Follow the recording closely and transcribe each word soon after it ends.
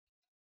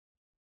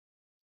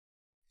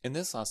In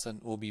this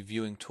lesson, we'll be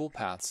viewing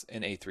toolpaths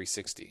in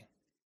A360.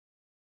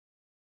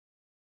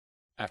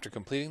 After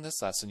completing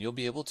this lesson, you'll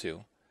be able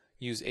to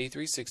use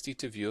A360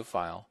 to view a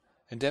file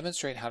and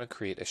demonstrate how to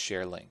create a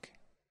share link.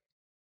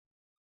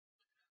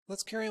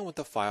 Let's carry on with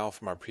the file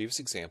from our previous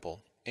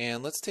example,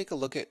 and let's take a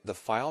look at the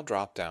File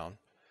drop-down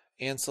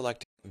and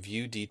select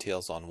View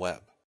Details on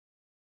Web.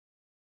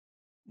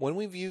 When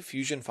we view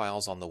Fusion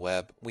files on the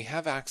web, we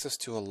have access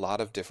to a lot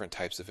of different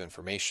types of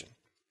information.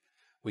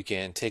 We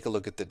can take a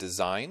look at the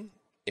design.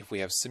 If we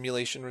have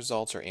simulation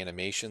results or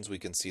animations, we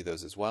can see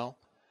those as well.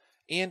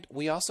 And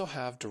we also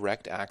have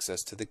direct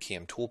access to the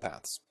CAM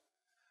toolpaths.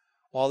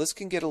 While this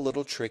can get a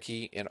little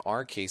tricky in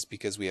our case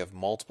because we have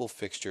multiple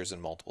fixtures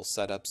and multiple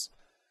setups,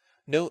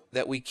 note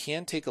that we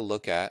can take a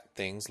look at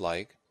things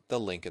like the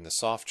link in the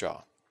soft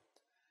draw.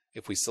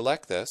 If we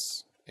select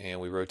this and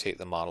we rotate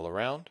the model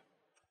around,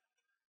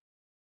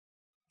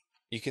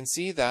 you can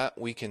see that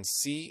we can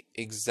see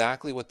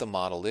exactly what the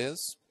model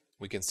is.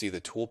 We can see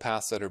the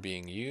toolpaths that are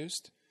being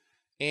used,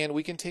 and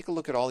we can take a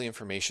look at all the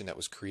information that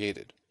was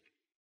created.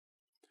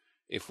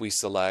 If we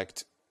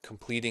select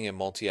completing a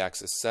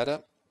multi-axis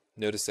setup,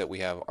 notice that we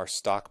have our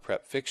stock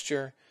prep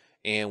fixture,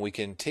 and we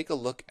can take a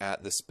look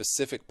at the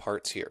specific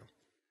parts here.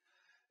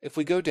 If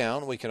we go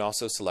down, we can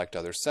also select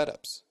other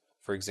setups.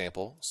 For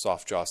example,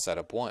 soft draw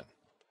setup 1.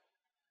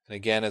 And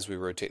again, as we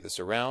rotate this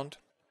around,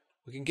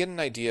 we can get an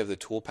idea of the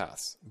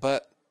toolpaths,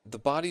 but the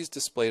bodies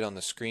displayed on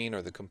the screen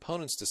or the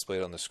components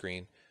displayed on the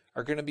screen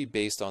are going to be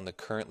based on the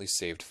currently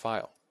saved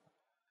file.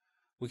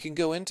 We can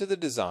go into the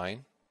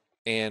design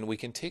and we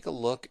can take a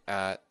look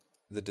at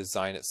the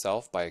design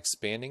itself by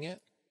expanding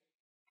it.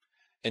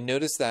 And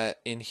notice that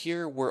in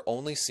here we're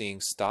only seeing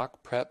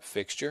stock prep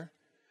fixture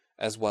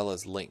as well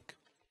as link.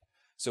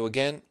 So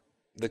again,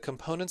 the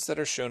components that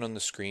are shown on the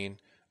screen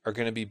are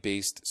going to be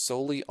based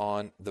solely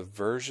on the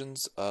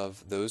versions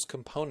of those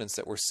components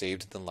that were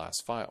saved in the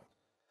last file.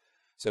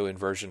 So in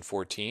version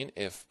 14,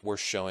 if we're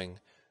showing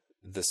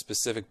the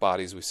specific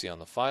bodies we see on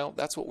the file,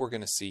 that's what we're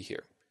going to see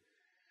here.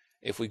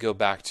 If we go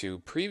back to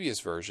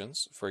previous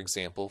versions, for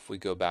example, if we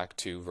go back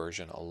to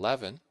version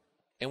 11,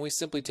 and we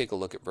simply take a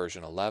look at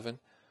version 11,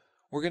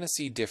 we're going to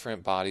see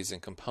different bodies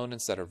and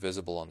components that are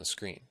visible on the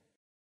screen.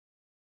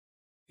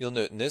 You'll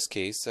note in this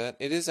case that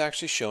it is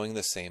actually showing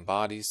the same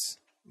bodies,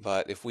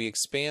 but if we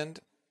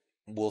expand,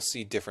 we'll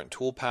see different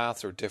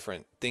toolpaths or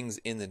different things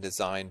in the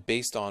design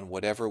based on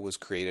whatever was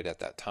created at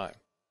that time.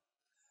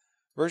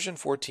 Version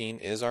 14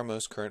 is our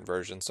most current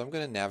version, so I'm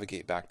going to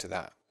navigate back to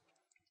that.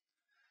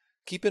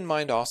 Keep in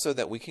mind also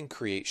that we can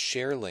create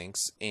share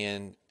links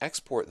and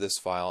export this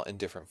file in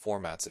different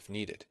formats if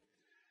needed.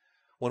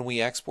 When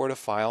we export a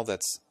file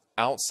that's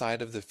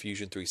outside of the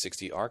Fusion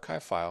 360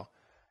 archive file,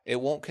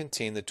 it won't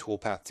contain the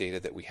toolpath data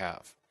that we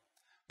have,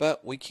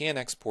 but we can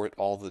export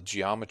all the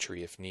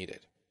geometry if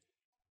needed.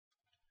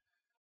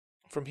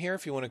 From here,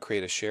 if you want to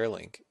create a share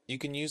link, you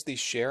can use the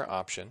Share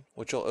option,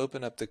 which will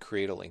open up the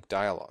Create a Link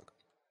dialog.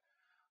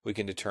 We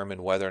can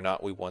determine whether or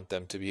not we want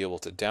them to be able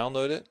to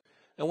download it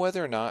and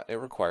whether or not it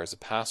requires a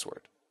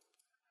password.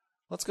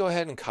 Let's go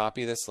ahead and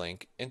copy this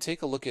link and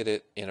take a look at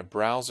it in a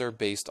browser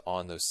based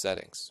on those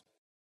settings.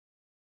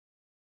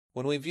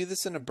 When we view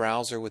this in a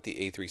browser with the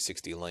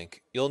A360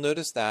 link, you'll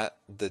notice that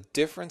the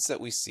difference that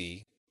we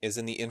see is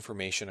in the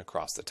information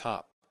across the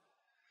top.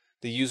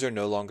 The user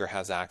no longer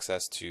has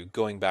access to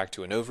going back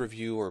to an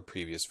overview or a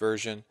previous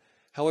version.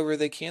 However,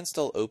 they can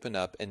still open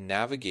up and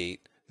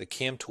navigate the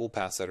CAM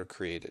toolpaths that are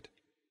created.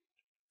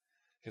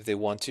 If they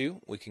want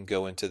to, we can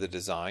go into the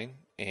design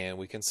and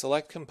we can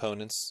select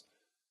components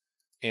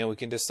and we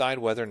can decide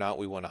whether or not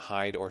we want to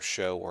hide or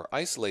show or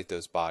isolate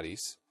those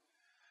bodies.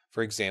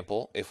 For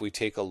example, if we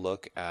take a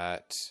look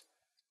at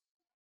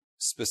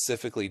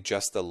specifically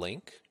just the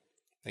link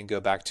and go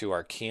back to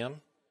our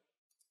CAM,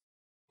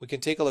 we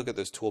can take a look at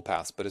those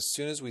toolpaths, but as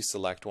soon as we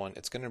select one,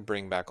 it's going to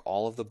bring back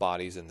all of the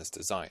bodies in this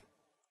design.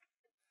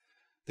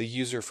 The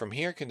user from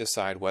here can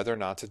decide whether or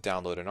not to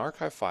download an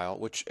archive file,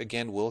 which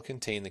again will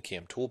contain the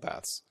CAM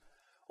toolpaths,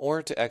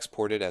 or to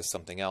export it as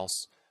something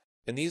else,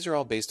 and these are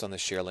all based on the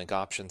share link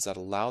options that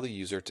allow the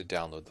user to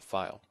download the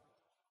file.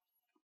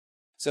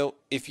 So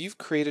if you've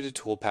created a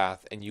toolpath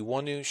and you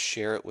want to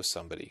share it with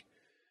somebody,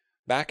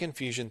 back in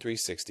Fusion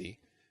 360,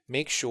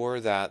 make sure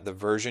that the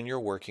version you're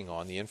working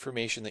on, the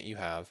information that you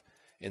have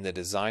in the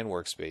design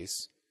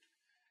workspace,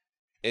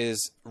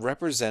 is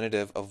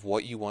representative of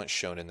what you want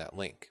shown in that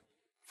link.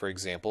 For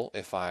example,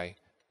 if I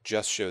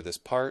just show this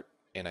part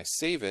and I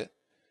save it,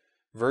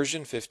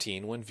 version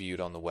 15 when viewed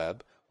on the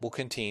web will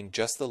contain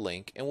just the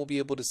link and we'll be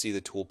able to see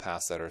the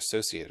toolpaths that are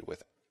associated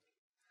with it.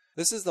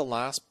 This is the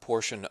last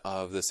portion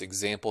of this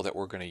example that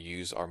we're going to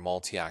use our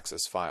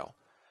multi-axis file.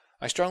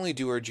 I strongly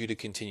do urge you to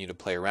continue to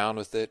play around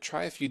with it,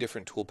 try a few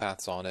different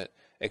toolpaths on it,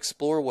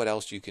 explore what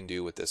else you can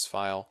do with this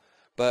file,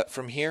 but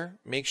from here,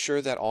 make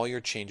sure that all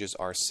your changes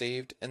are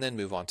saved and then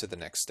move on to the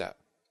next step.